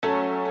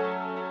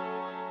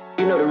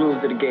You know the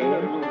rules of the game.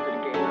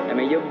 I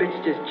mean, your bitch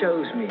just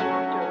chose me.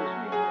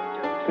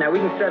 Now we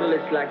can settle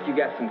this like you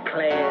got some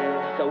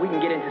class, so we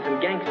can get into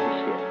some gangster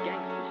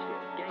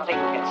shit. I think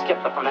we can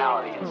skip the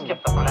formality and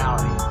skip the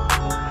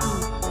formality.